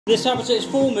This tabata is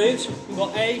 4 moves. We've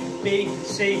got A, B,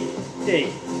 C,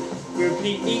 D. We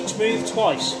repeat each move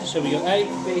twice. So we go A,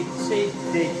 B, C,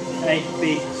 D, A,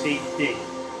 B, C, D.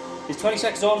 It's 20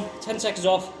 seconds on, 10 seconds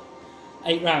off,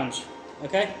 8 rounds.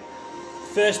 Okay?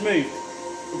 First move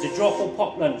is a drop or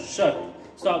pop lunge. So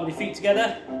start with your feet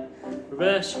together,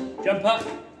 reverse, jump up,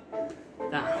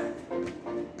 down.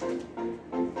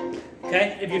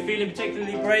 Okay? If you're feeling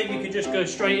particularly brave, you can just go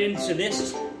straight into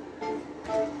this.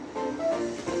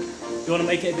 If you want to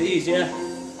make it a bit easier,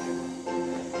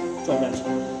 drop lunge.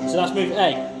 So that's move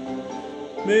A.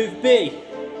 Move B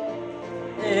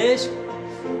is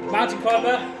mountain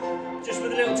climber, just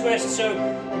with a little twist. So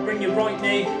you bring your right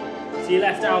knee to your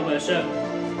left elbow. So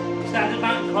standard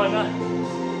mountain climber,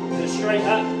 go straight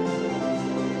up.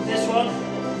 This one,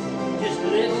 just a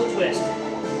little twist.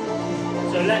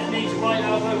 So left knee to right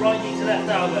elbow, right knee to left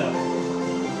elbow.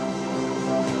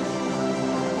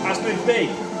 That's move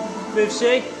B. Move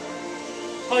C.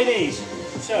 High knees.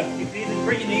 So you can either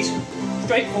bring your knees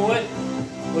straight forward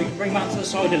or you can bring them out to the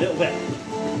side a little bit.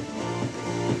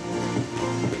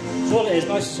 That's all it is,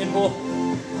 nice and simple.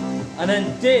 And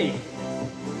then D,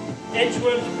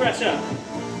 inchworm to press up.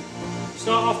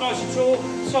 Start off nice and tall,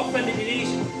 soft bend at your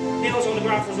knees, heels on the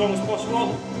ground for as long as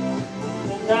possible.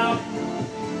 Walk down,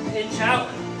 inch out,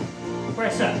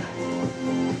 press up.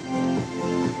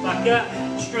 Back up,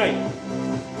 straight.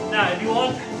 Now if you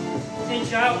want,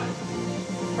 inch out,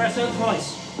 press up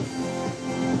twice.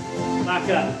 Back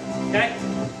up. Okay?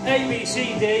 A, B,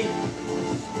 C, D.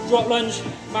 Drop lunge,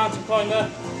 mountain climber,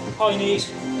 high knees,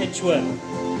 inchworm.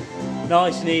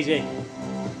 Nice and easy.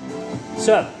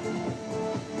 So,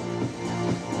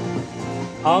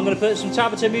 I'm going to put some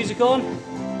tabata music on.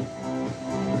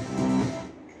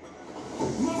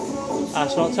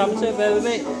 That's not tabata, bear with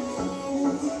me.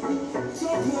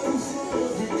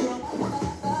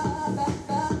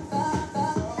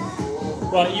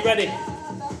 Right, you ready?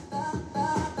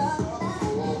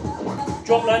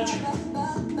 Drop lunge.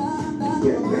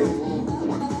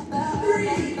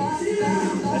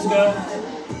 Let's go.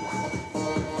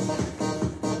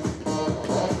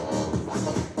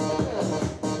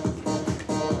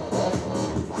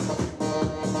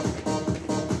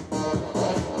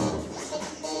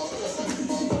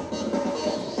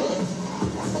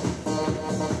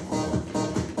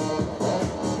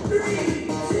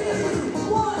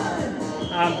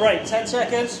 And break, 10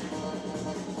 seconds.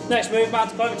 Next move,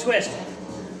 mountain climber twist.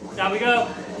 Down we go.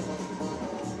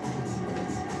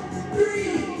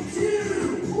 3,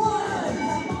 2,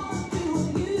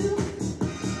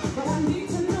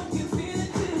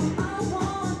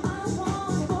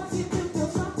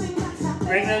 1.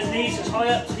 Bring those knees as high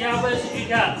up to the elbows as you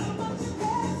can.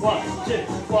 1, 2,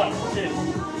 1, 2.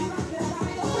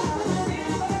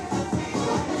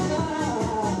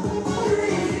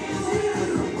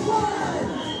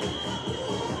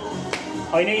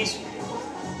 High knees.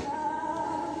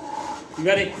 You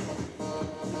ready?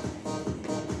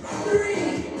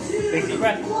 3, 2, Big deep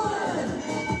breath. 1.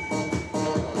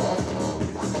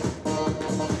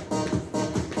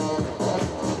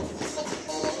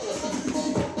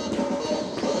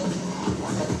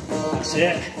 That's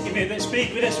it. Give me a bit of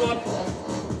speed with this one.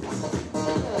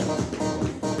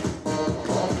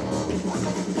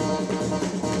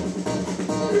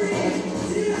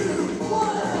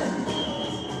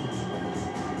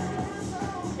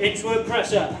 Inchworm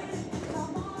press up.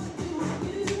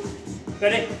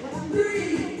 Ready?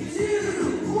 3,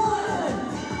 2,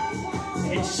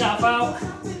 1. Inch sap out.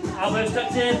 Elbows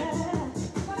tucked in.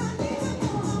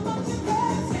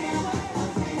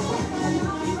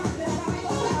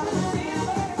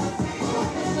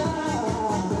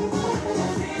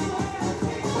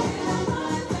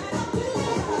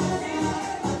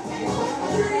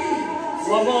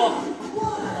 One more.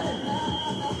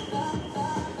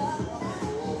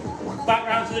 Back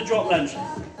round to the drop lunge.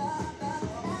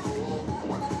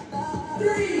 3, 2,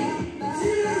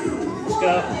 1. Let's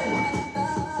go.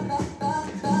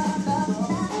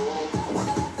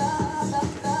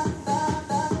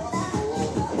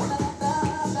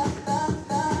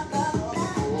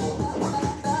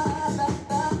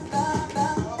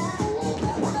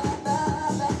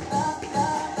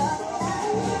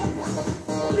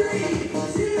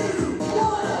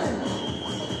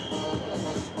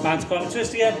 Mountain climber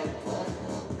twist again.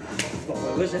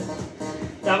 Where was it?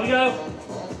 Down we go.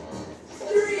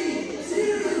 3,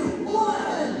 2,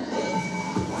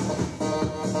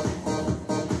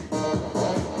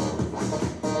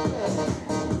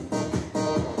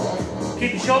 1.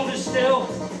 Keep your shoulders still.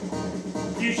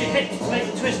 Use your hips to make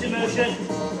the twisting motion.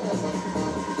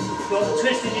 Got the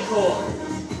twist in your core.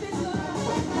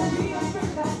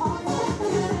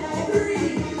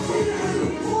 3,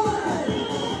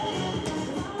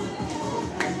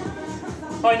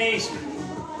 high knees. 3,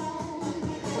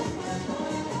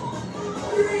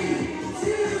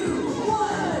 2,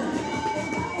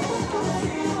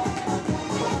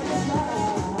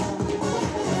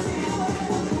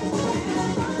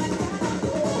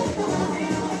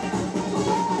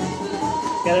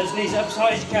 Get those knees up as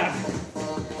high as you can.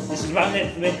 This is round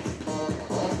it for me.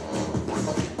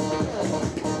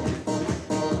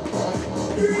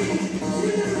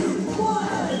 3, 2,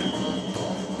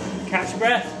 1. Catch your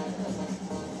breath.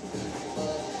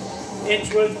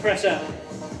 Inch worth press up.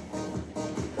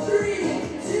 3,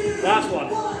 2, Last one.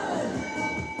 1.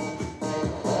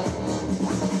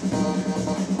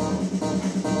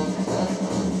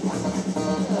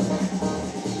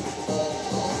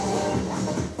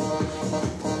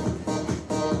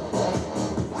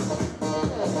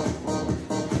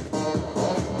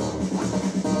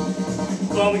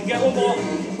 Come on, we can get one more.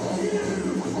 3, 2,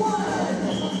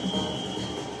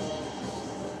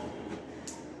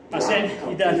 1. That's it,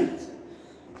 you're done.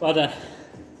 Well done.